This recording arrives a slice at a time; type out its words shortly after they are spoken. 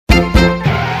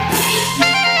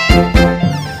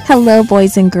Hello,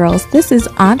 boys and girls. This is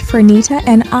Aunt Fernita,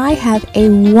 and I have a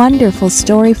wonderful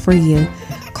story for you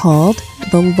called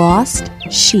The Lost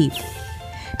Sheep.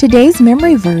 Today's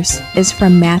memory verse is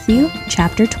from Matthew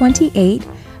chapter 28,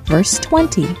 verse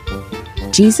 20.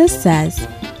 Jesus says,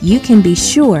 "You can be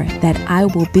sure that I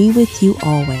will be with you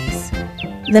always."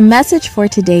 The message for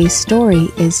today's story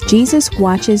is Jesus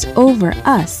watches over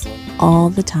us all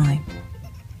the time.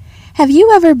 Have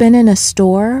you ever been in a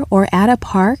store or at a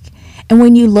park and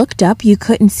when you looked up you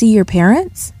couldn't see your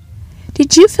parents?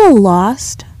 Did you feel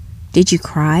lost? Did you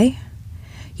cry?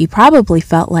 You probably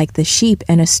felt like the sheep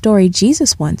in a story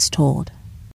Jesus once told.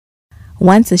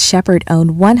 Once a shepherd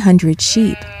owned 100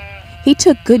 sheep. He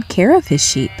took good care of his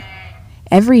sheep.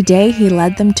 Every day he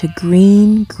led them to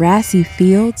green, grassy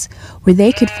fields where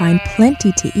they could find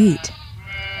plenty to eat.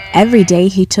 Every day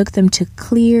he took them to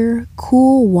clear,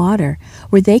 cool water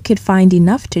where they could find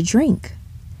enough to drink.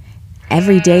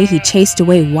 Every day he chased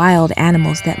away wild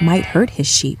animals that might hurt his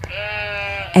sheep.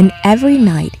 And every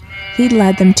night he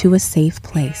led them to a safe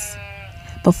place.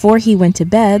 Before he went to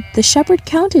bed, the shepherd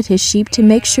counted his sheep to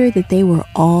make sure that they were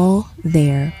all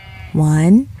there.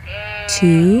 1,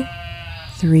 2,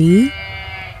 3,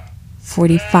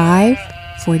 45,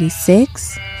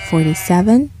 46,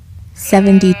 47,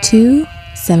 72,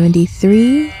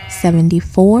 73,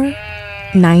 74,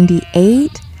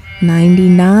 98,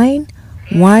 99,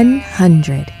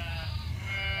 100.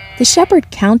 The shepherd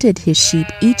counted his sheep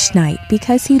each night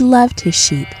because he loved his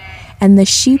sheep, and the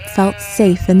sheep felt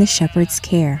safe in the shepherd's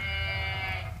care.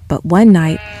 But one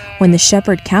night, when the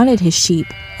shepherd counted his sheep,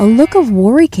 a look of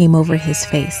worry came over his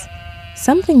face.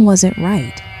 Something wasn't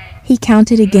right. He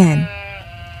counted again.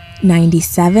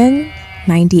 97,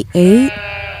 98,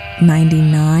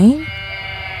 99.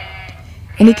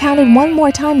 And he counted one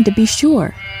more time to be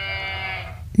sure.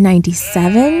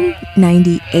 97,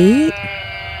 98,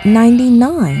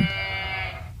 99.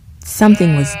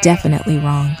 Something was definitely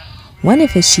wrong. One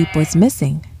of his sheep was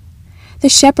missing. The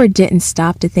shepherd didn't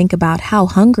stop to think about how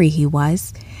hungry he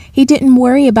was. He didn't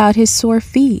worry about his sore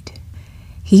feet.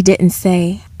 He didn't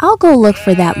say, "I'll go look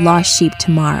for that lost sheep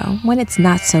tomorrow when it's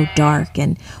not so dark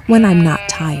and when I'm not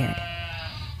tired."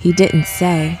 He didn't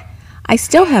say, "I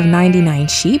still have 99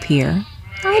 sheep here.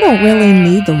 I don't really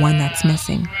need the one that's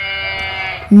missing."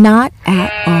 Not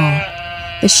at all.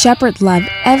 The shepherd loved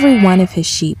every one of his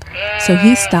sheep, so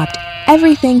he stopped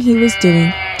everything he was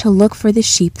doing to look for the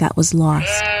sheep that was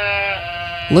lost.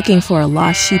 Looking for a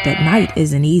lost sheep at night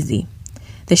isn't easy.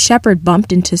 The shepherd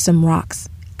bumped into some rocks.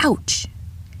 Ouch!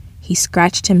 He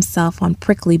scratched himself on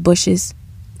prickly bushes.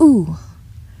 Ooh!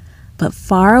 But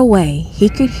far away he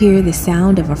could hear the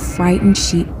sound of a frightened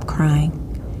sheep crying.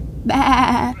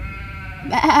 Bah!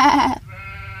 Bah!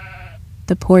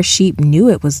 The poor sheep knew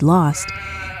it was lost.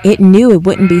 It knew it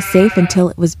wouldn't be safe until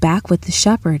it was back with the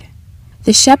shepherd.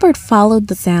 The shepherd followed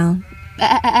the sound.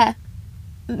 Bah!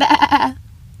 Bah!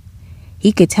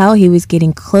 He could tell he was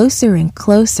getting closer and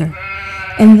closer.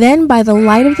 And then by the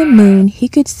light of the moon, he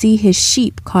could see his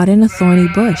sheep caught in a thorny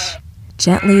bush.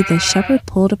 Gently, the shepherd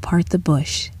pulled apart the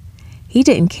bush. He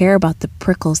didn't care about the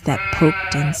prickles that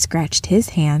poked and scratched his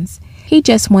hands. He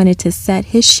just wanted to set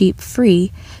his sheep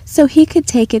free so he could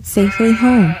take it safely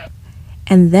home.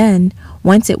 And then,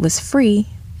 once it was free,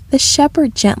 the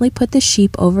shepherd gently put the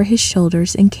sheep over his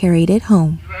shoulders and carried it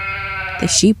home. The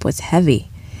sheep was heavy,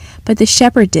 but the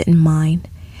shepherd didn't mind.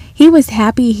 He was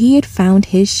happy he had found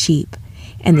his sheep,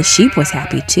 and the sheep was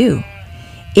happy too.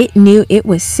 It knew it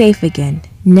was safe again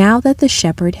now that the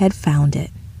shepherd had found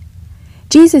it.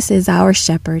 Jesus is our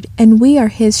shepherd, and we are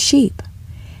his sheep.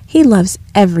 He loves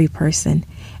every person,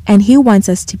 and he wants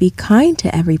us to be kind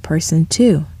to every person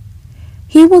too.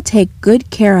 He will take good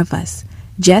care of us,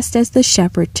 just as the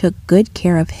shepherd took good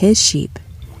care of his sheep.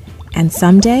 And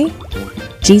someday,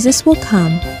 Jesus will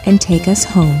come and take us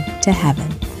home to heaven.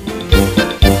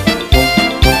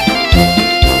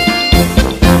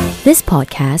 This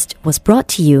podcast was brought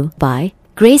to you by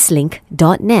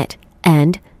Gracelink.net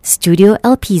and Studio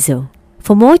El Piso.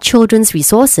 For more children's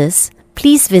resources,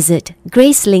 please visit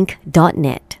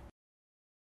Gracelink.net.